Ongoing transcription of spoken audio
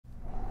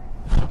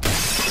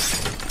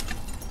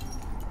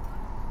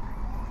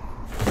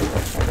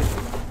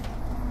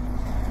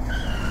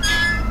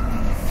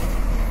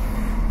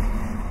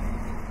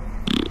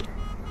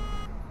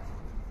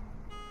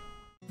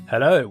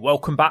Hello,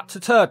 welcome back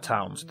to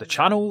Turdtowns, the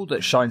channel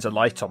that shines a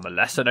light on the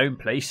lesser known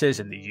places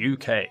in the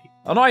UK.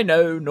 And I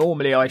know,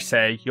 normally I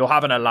say, you're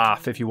having a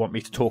laugh if you want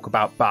me to talk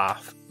about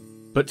Bath.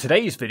 But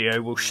today's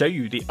video will show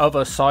you the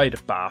other side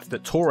of Bath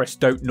that tourists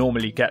don't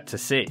normally get to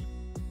see.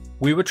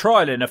 We were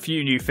trialling a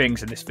few new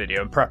things in this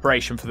video in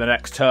preparation for the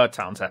next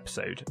Turdtowns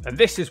episode, and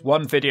this is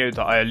one video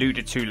that I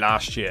alluded to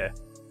last year.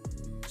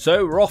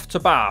 So we're off to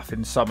Bath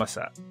in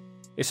Somerset.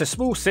 It's a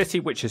small city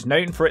which is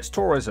known for its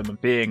tourism and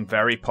being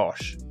very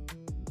posh.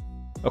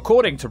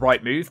 According to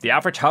Rightmove, the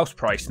average house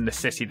price in the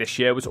city this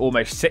year was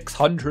almost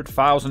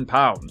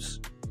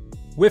 £600,000.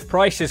 With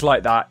prices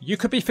like that, you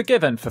could be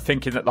forgiven for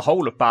thinking that the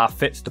whole of Bath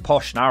fits the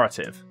posh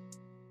narrative.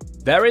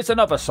 There is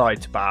another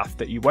side to Bath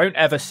that you won't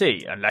ever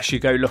see unless you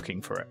go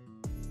looking for it.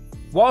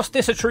 Whilst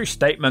it's a true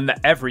statement that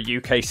every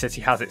UK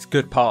city has its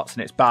good parts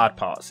and its bad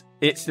parts,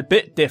 it's a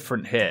bit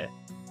different here.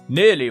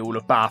 Nearly all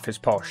of Bath is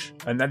posh,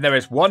 and then there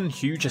is one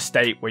huge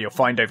estate where you'll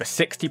find over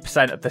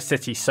 60% of the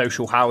city's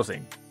social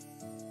housing.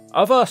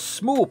 Other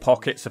small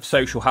pockets of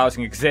social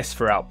housing exist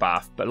throughout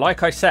Bath, but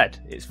like I said,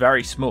 it's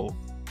very small.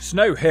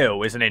 Snow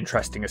Hill is an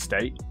interesting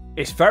estate.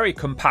 It's very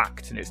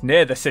compact and it's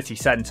near the city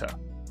centre.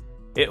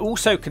 It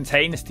also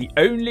contains the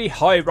only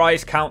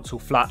high-rise council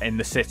flat in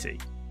the city.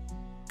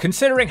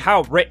 Considering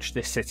how rich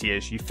this city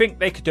is, you think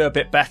they could do a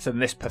bit better than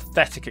this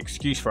pathetic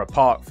excuse for a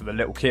park for the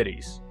little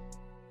kiddies.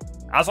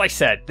 As I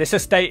said, this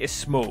estate is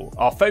small.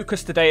 Our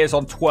focus today is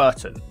on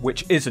Twerton,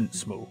 which isn't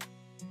small.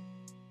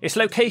 It's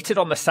located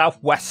on the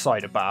southwest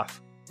side of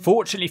Bath.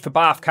 Fortunately for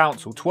Bath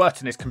Council,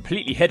 Twerton is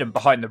completely hidden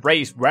behind the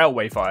raised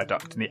railway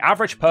viaduct and the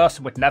average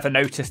person would never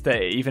notice that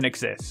it even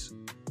exists.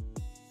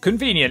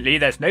 Conveniently,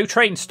 there's no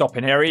train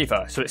stopping here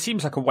either, so it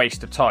seems like a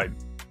waste of time.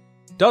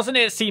 Doesn't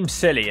it seem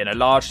silly in a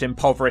large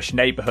impoverished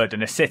neighbourhood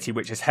in a city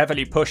which is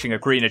heavily pushing a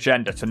green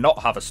agenda to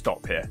not have a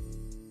stop here?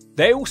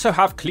 They also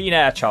have clean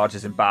air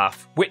charges in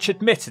Bath, which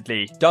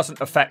admittedly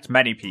doesn't affect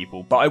many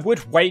people, but I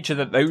would wager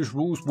that those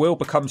rules will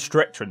become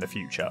stricter in the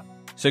future.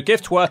 So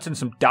give Twerton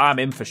some damn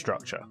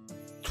infrastructure.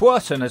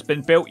 Twerton has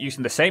been built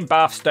using the same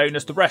Bath stone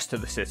as the rest of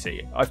the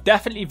city. I've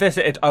definitely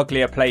visited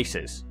uglier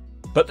places,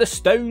 but the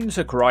stones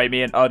are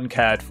grimy and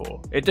uncared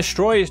for. It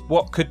destroys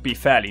what could be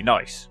fairly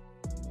nice.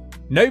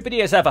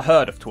 Nobody has ever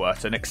heard of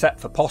Twerton except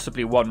for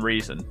possibly one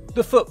reason: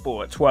 the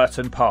football at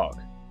Twerton Park.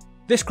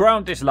 This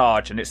ground is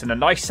large and it's in a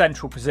nice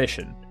central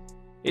position.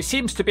 It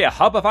seems to be a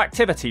hub of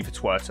activity for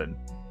Twerton.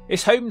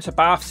 It's home to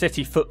Bath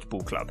City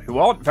Football Club, who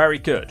aren't very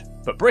good,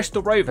 but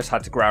Bristol Rovers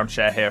had to ground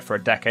share here for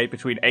a decade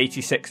between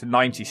 86 and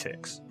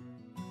 96.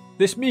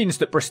 This means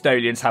that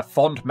Bristolians have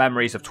fond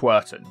memories of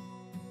Twerton.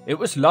 It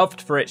was loved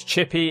for its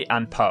chippy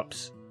and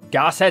pubs.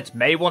 Gasheads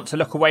may want to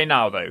look away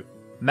now though.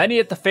 Many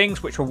of the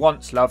things which were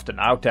once loved are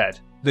now dead.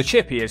 The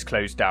Chippy is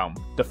closed down.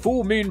 The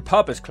Full Moon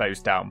pub has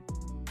closed down.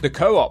 The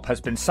Co-op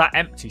has been sat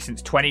empty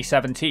since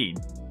 2017.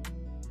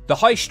 The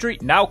High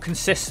Street now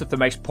consists of the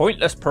most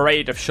pointless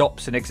parade of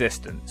shops in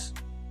existence.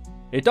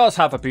 It does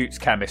have a Boots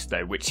chemist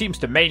though, which seems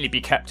to mainly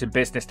be kept in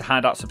business to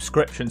hand out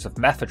subscriptions of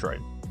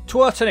methadone.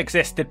 Twerton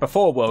existed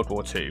before World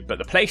War II, but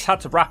the place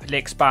had to rapidly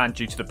expand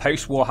due to the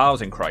post-war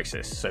housing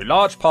crisis, so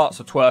large parts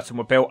of Twerton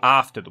were built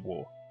after the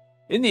war.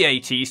 In the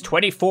 80s,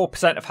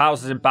 24% of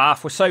houses in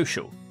Bath were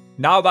social.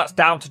 Now that's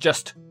down to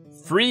just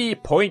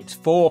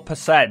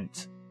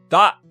 3.4%.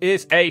 That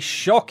is a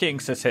shocking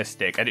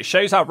statistic, and it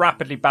shows how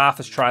rapidly Bath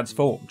has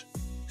transformed.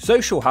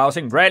 Social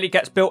housing rarely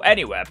gets built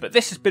anywhere, but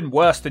this has been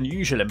worse than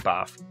usual in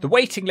Bath. The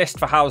waiting list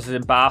for houses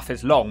in Bath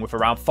is long, with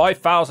around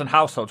 5,000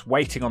 households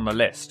waiting on the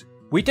list.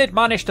 We did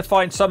manage to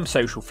find some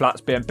social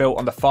flats being built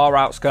on the far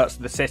outskirts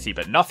of the city,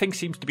 but nothing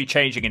seems to be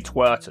changing in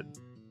Twerton.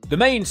 The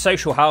main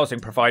social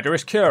housing provider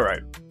is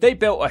Curo. They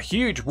built a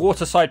huge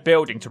waterside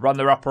building to run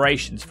their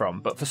operations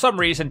from, but for some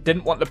reason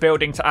didn't want the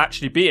building to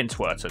actually be in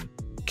Twerton.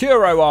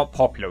 Curo aren't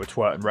popular with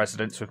Twerton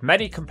residents, with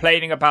many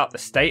complaining about the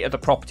state of the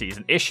properties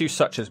and issues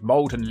such as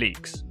mould and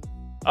leaks.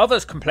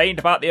 Others complained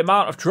about the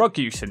amount of drug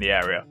use in the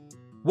area.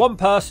 One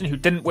person who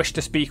didn't wish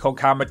to speak on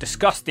camera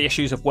discussed the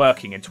issues of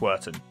working in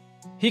Twerton.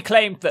 He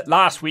claimed that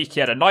last week he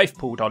had a knife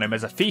pulled on him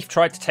as a thief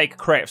tried to take a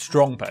crate of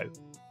Strongbow.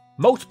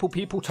 Multiple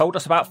people told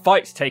us about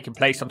fights taking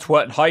place on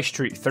Twerton High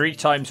Street 3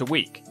 times a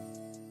week.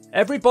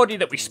 Everybody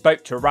that we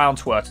spoke to around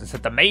Twerton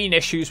said the main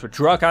issues were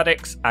drug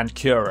addicts and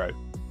Curo.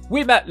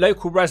 We met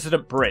local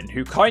resident Bryn,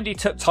 who kindly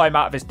took time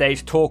out of his day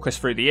to talk us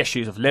through the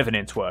issues of living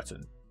in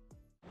Twerton.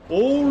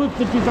 All of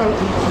the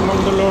developments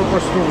along the Lower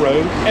Bristol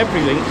Road,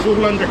 everything's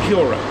all under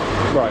Curo.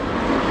 Right.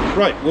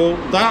 Right, well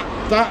that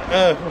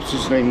what's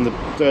his name,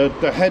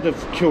 the head of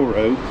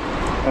Curo,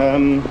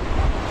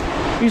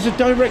 he's a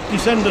direct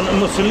descendant of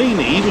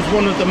Mussolini. He was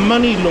one of the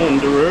money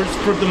launderers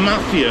for the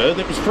mafia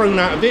that was thrown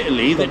out of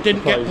Italy that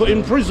didn't get put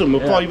in prison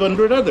with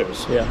 500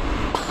 others. Yeah.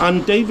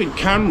 And David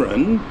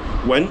Cameron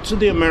went to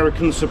the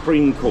American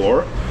Supreme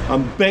Court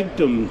and begged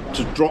them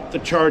to drop the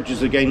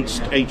charges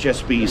against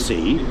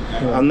HSBC,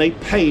 and they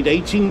paid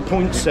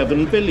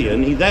 18.7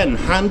 billion. He then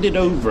handed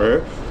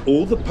over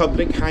all the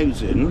public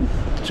housing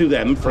to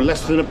them for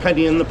less than a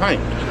penny in the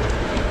pound.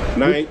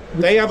 Now,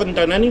 they haven't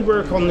done any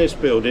work on this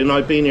building.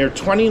 I've been here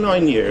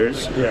 29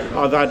 years. Yeah.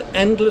 I've had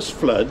endless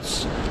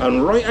floods,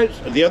 and right out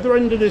at the other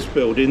end of this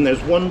building,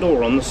 there's one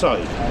door on the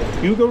side.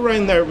 You go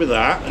round there with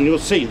that, and you'll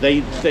see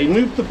they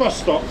moved the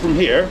bus stop from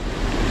here,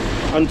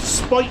 and to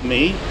spite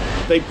me,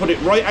 they put it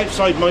right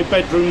outside my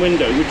bedroom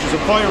window, which is a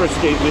fire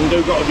escape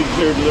window, got to be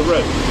clear to the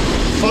road.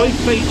 5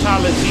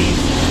 fatalities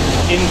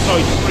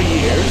inside 3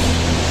 years.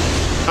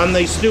 And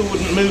they still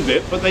wouldn't move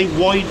it, but they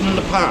widened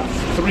the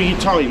path 3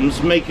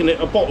 times, making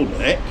it a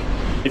bottleneck.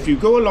 If you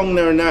go along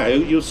there now,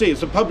 you'll see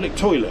it's a public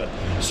toilet.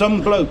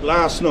 Some bloke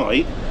last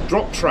night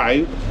dropped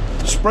trout,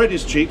 spread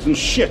his cheeks and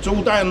shit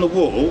all down the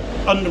wall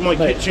under my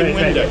kitchen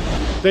window.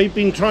 They've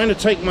been trying to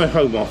take my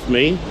home off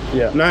me.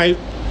 Yeah. Now,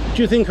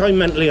 do you think I'm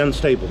mentally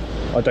unstable?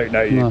 I don't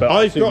know you, but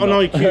I've got an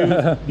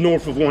IQ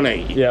north of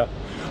 180. Yeah.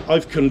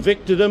 I've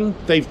convicted them,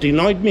 they've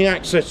denied me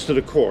access to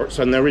the courts,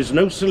 and there is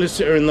no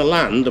solicitor in the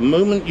land. The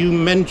moment you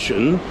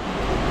mention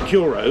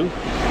Curo,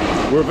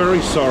 we're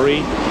very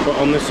sorry, but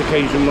on this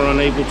occasion we're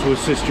unable to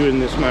assist you in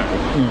this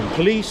matter.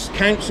 Police,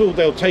 council,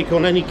 they'll take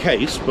on any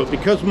case, but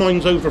because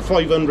mine's over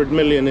 500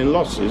 million in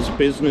losses,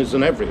 business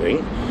and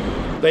everything,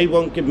 they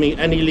won't give me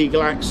any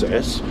legal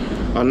access,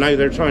 and now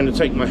they're trying to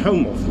take my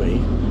home off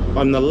me.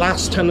 I'm the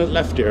last tenant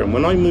left here, and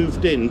when I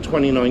moved in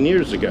 29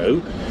 years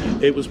ago,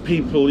 it was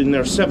people in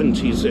their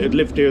 70s that had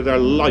lived here their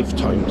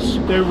lifetimes.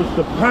 There was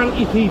the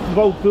panty thief of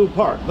Oldfield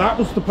Park. That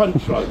was the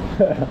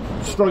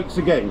punchline. Strikes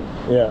again.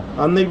 Yeah.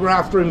 And they were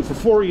after him for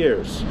 4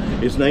 years.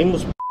 His name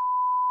was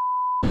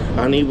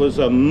and he was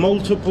a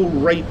multiple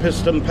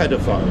rapist and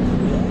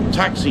pedophile.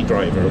 Taxi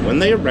driver. When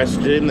they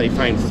arrested him, they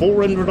found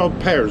 400 odd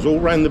pairs all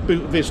around the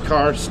boot of his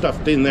car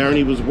stuffed in there, and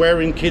he was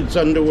wearing kids'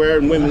 underwear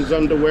and women's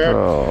underwear.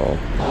 Oh.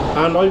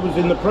 And I was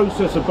in the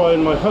process of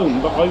buying my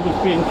home, but I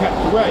was being kept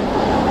away.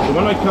 So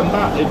when I come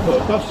back, they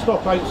put a bus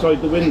stop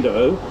outside the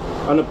window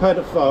and a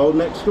pedophile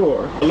next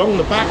door. Along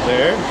the back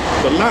there,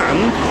 the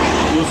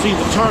land, you'll see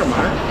the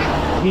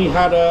tarmac. He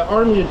had an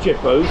army of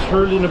jippos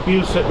hurling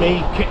abuse at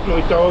me, kicked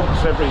my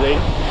dogs, everything.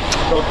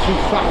 Got 2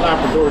 fat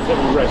Labradors that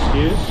we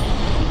rescued.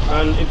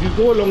 And if you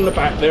go along the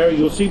back there,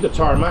 you'll see the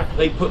tarmac.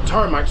 They put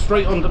tarmac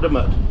straight under the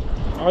mud.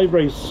 I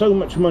raised so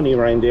much money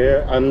around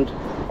here, and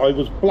I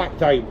was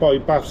blacked out by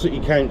Bath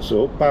City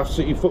Council, Bath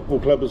City Football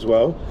Club as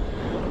well.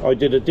 I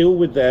did a deal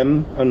with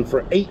them, and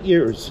for 8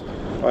 years,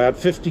 I had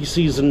 50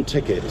 season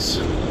tickets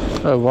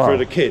for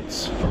the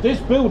kids. This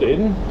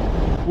building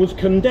was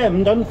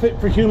condemned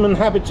unfit for human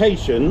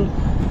habitation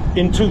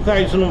in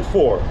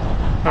 2004.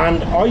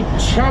 And I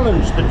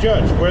challenged the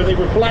judge where they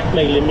were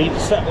blackmailing me to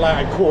settle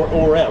out of court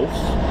or else.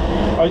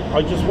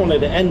 I just wanted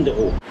to end it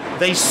all.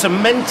 They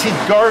cemented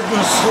garden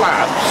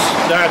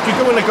slabs. Now, if you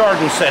go in a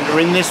garden centre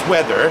in this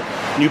weather,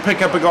 and you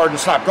pick up a garden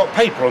slab, got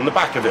paper on the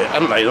back of it,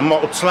 haven't they? The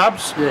mottled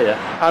slabs?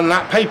 Yeah. And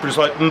that paper's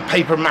like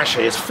paper mache,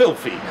 it's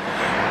filthy.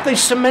 They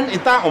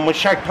cemented that on my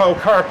shag pile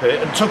carpet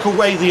and took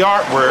away the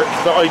artwork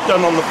that I'd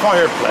done on the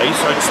fireplace.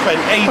 I'd spent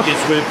ages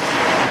with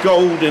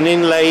gold and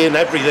inlay and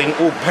everything,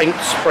 all paint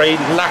sprayed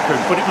and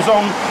lacquered, but it was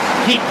on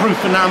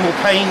heat-proof enamel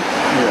paint,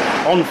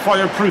 on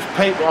fireproof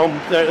paper,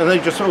 and they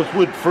just always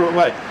would throw it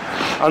away.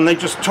 And they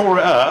just tore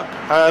it up.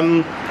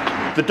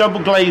 The double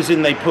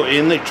glazing they put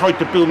in, they tried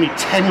to bill me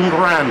 10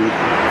 grand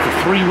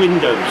for 3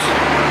 windows.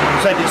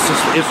 Said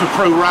it's a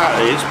pro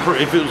rata.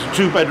 If it was a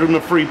 2-bedroom, a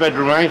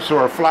 3-bedroom house,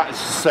 or a flat, it's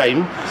the same.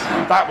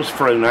 That was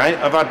thrown out.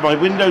 I've had my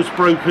windows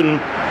broken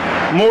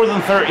more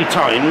than 30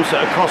 times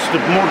at a cost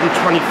of more than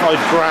 25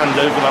 grand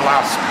over the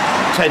last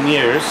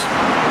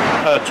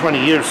 20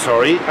 years,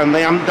 sorry, and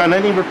they haven't done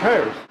any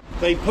repairs.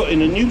 They put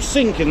in a new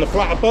sink in the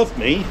flat above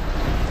me,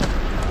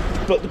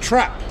 but the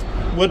trap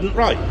wasn't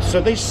right,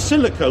 so they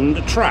siliconed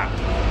a trap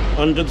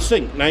under the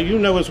sink. Now, you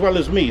know as well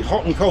as me,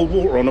 hot and cold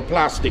water on a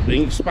plastic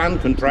ring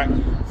expand contract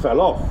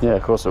fell off. Yeah,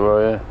 of course it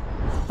will, yeah.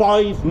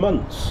 5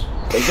 months.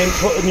 They didn't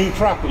put a new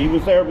trap. He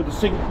was there with a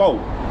sink bolt.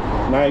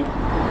 Now,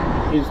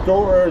 his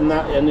daughter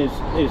and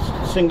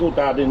his single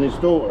dad and his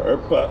daughter,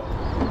 but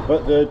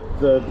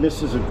the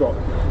missus had got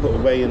put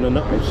away in a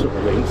nut sort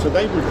of thing, so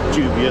they were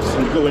dubious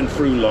and going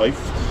through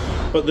life.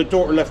 But the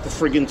daughter left the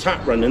friggin'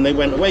 tap running and they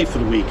went away for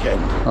the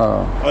weekend.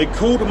 Oh. I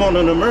called them on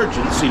an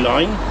emergency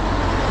line.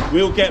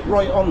 We'll get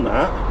right on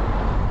that.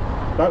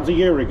 That was a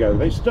year ago.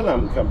 They still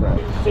haven't come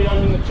round. See,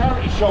 I'm in the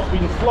charity shop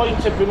being fly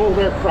tipping all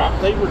their crap.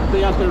 They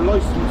had their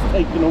licence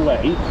taken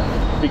away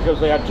because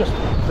they had just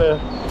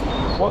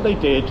what they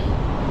did.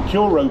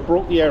 Curo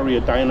brought the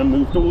area down and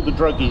moved all the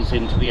druggies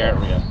into the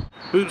area.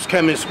 Boots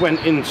Chemist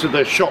went into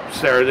the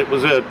shops there. It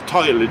was a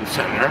tiling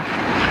centre,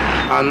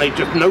 and they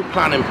just no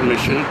planning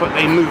permission, but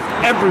they moved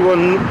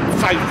everyone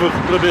south of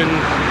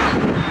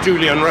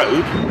Julian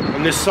Road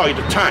on this side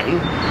of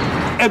town.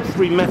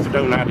 Every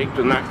methadone addict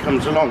and that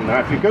comes along. Now,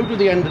 if you go to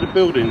the end of the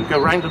building, go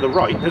round to the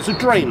right, there's a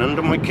drain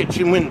under my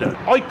kitchen window.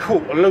 I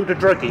caught a load of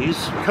druggies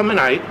coming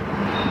out,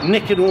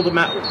 nicking all the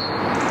metal.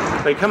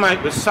 They come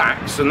out with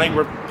sacks and they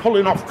were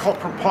pulling off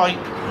copper pipe,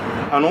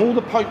 and all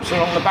the pipes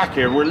along the back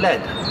here were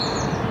lead.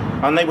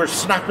 And they were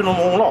snapping them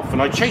all off,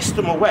 and I chased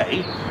them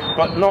away,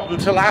 but not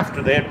until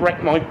after they had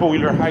wrecked my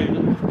boiler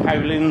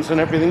howlings and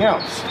everything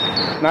else.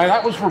 Now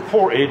that was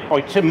reported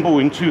by Timbo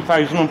in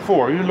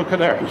 2004. You look at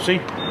there, see?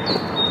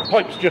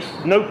 Pipes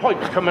no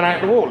pipes coming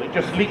out of the wall, it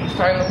just leaks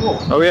down the wall.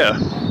 Oh yeah.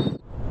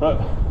 But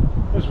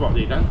this is what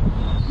they done.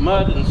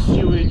 Mud and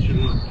sewage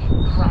and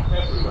crap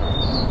everywhere.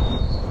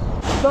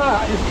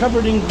 That is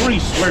covered in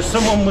grease where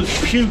someone was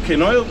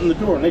puking. I opened the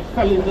door and they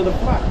fell into the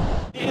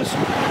flat. It is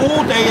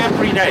all day,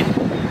 every day.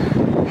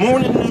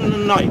 Morning, noon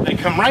and night. They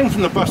come round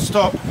from the bus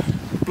stop,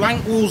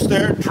 blank walls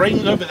there,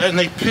 drains over there, and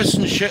they piss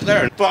and shit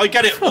there. But I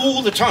get it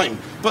all the time.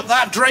 But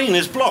that drain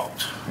is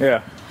blocked.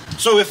 Yeah.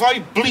 So if I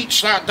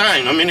bleach that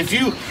down, I mean,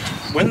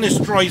 when this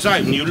dries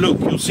out and you look,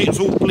 you'll see it's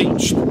all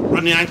bleached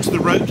running out to the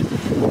road.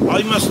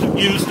 I must have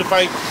used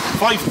about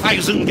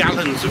 5,000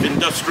 gallons of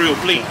industrial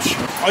bleach.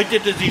 I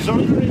did the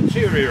designer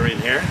interior in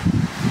here,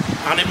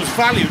 and it was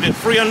valued at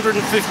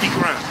 350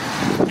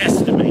 grand,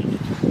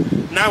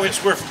 estimated. Now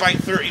it's worth about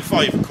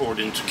 35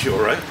 according to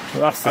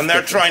Curo, and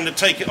they're trying to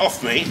take it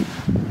off me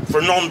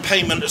for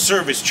non-payment of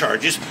service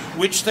charges,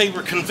 which they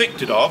were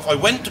convicted of. I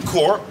went to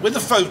court with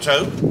a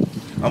photo,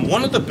 and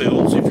one of the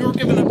bills, if you're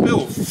given a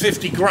bill for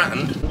 50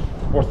 grand,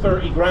 or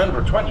 30 grand,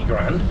 or 20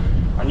 grand,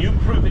 and you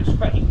prove it's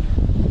fake,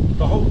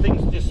 the whole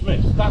thing's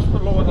dismissed. That's the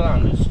law of the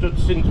land. It's stood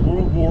since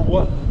World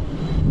War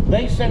I.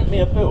 They sent me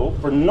a bill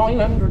for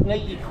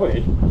 980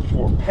 quid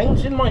for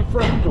painting my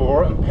front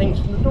door and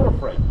painting the door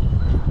frame.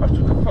 I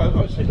took a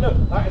photo, I said,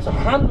 look, that is a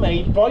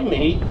handmade by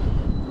me,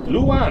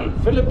 Luan,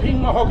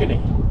 Philippine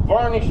mahogany,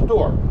 varnished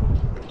door.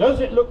 Does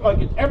it look like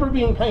it's ever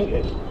been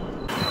painted?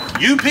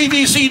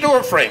 UPVC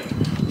door frame.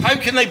 How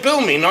can they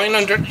bill me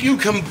 900? You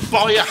can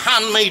buy a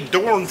handmade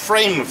door and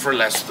frame for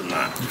less than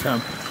that. You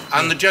can.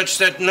 And the judge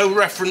said no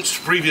reference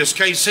to previous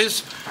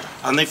cases,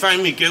 and they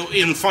found me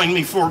guilty and fined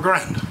me 4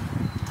 grand.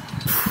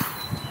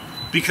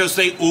 Because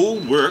they all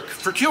work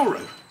for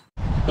Curo.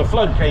 The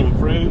flood came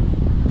through,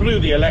 blew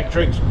the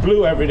electrics,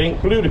 blew everything,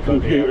 blew the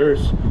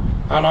computers,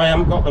 and I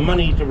haven't got the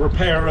money to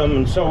repair them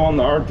and so on.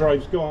 The hard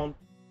drive's gone.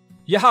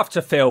 You have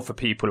to feel for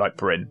people like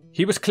Bryn.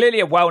 He was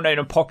clearly a well-known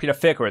and popular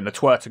figure in the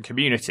Twerton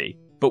community,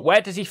 but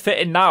where does he fit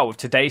in now with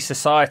today's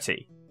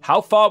society?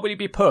 How far will he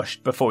be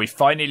pushed before he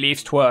finally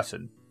leaves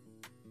Twerton?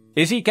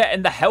 Is he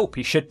getting the help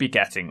he should be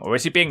getting, or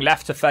is he being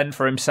left to fend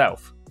for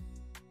himself?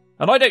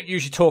 And I don't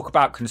usually talk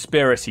about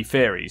conspiracy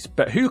theories,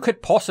 but who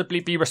could possibly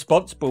be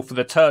responsible for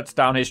the turds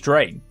down his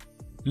drain?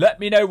 Let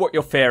me know what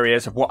your theory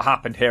is of what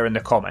happened here in the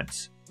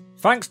comments.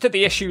 Thanks to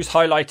the issues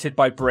highlighted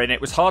by Bryn,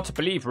 it was hard to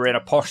believe we're in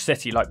a posh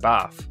city like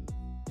Bath.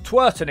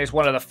 Twerton is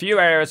one of the few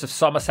areas of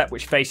Somerset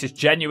which faces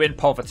genuine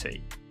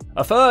poverty.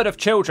 A third of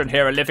children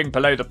here are living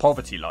below the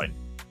poverty line.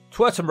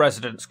 Twerton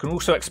residents can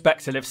also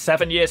expect to live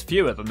 7 years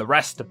fewer than the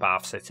rest of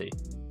Bath City.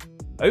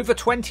 Over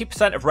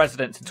 20% of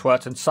residents in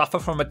Twerton suffer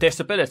from a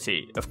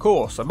disability, of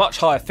course, a much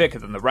higher figure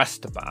than the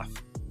rest of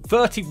Bath.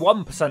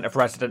 31% of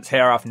residents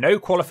here have no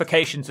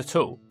qualifications at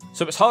all,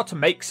 so it's hard to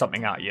make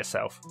something out of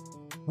yourself.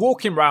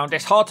 Walking round,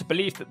 it's hard to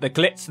believe that the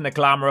glitz and the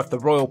glamour of the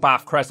Royal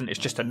Bath Crescent is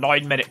just a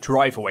 9-minute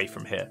drive away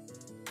from here.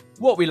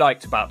 What we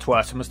liked about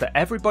Twerton was that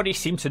everybody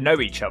seemed to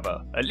know each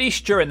other, at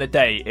least during the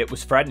day it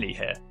was friendly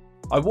here.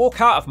 I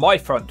walk out of my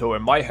front door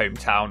in my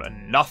hometown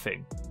and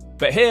nothing.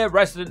 But here,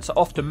 residents are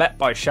often met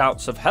by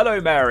shouts of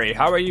 "Hello Mary,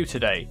 how are you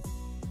today?"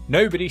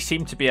 Nobody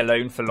seemed to be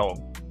alone for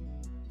long.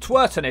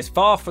 Twerton is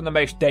far from the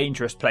most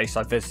dangerous place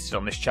I've visited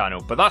on this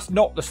channel, but that's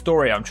not the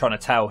story I'm trying to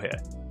tell here.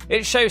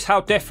 It shows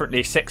how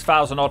differently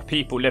 6,000 odd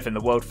people live in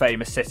the world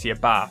famous city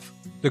of Bath.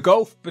 The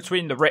gulf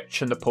between the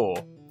rich and the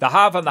poor, the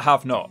have and the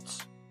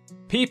have-nots.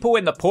 People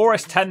in the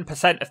poorest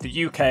 10% of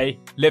the UK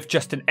live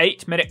just an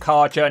 8-minute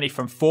car journey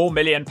from £4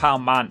 million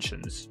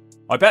mansions.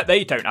 I bet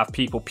they don't have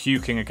people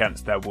puking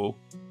against their wall.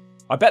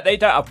 I bet they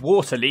don't have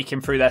water leaking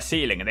through their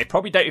ceiling, and they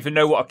probably don't even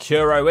know what a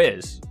Curo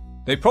is.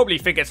 They probably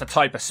think it's a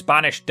type of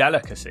Spanish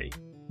delicacy.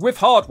 With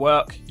hard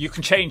work, you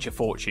can change your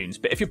fortunes,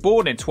 but if you're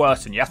born in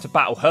Twerton, you have to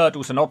battle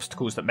hurdles and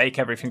obstacles that make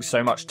everything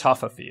so much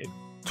tougher for you.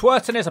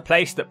 Twerton is a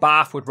place that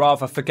Bath would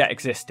rather forget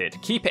existed,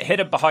 keep it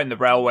hidden behind the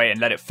railway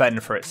and let it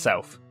fend for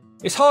itself.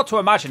 It's hard to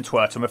imagine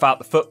Twerton without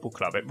the football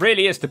club. It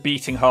really is the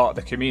beating heart of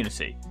the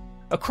community.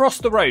 Across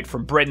the road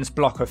from Bryn's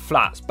block of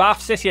flats,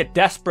 Bath City are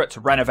desperate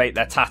to renovate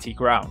their tatty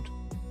ground.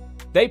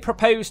 They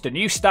proposed a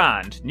new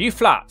stand, new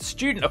flats,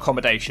 student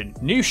accommodation,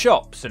 new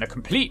shops and a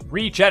complete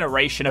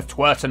regeneration of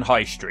Twerton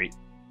High Street.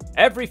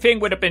 Everything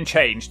would have been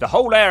changed, the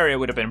whole area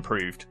would have been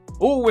improved,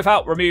 all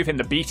without removing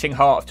the beating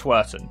heart of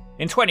Twerton.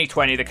 In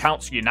 2020 the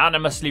council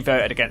unanimously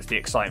voted against the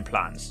exciting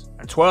plans,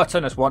 and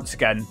Twerton has once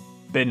again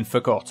been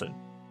forgotten.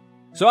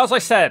 So as I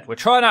said, we're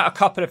trying out a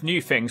couple of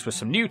new things with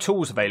some new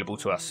tools available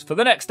to us. For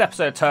the next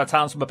episode of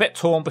Turdtowns, I'm a bit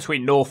torn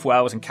between North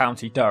Wales and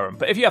County Durham,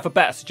 but if you have a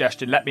better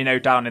suggestion, let me know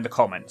down in the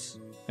comments.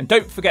 And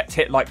don't forget to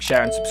hit like,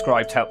 share and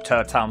subscribe to help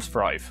Turdtowns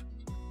thrive.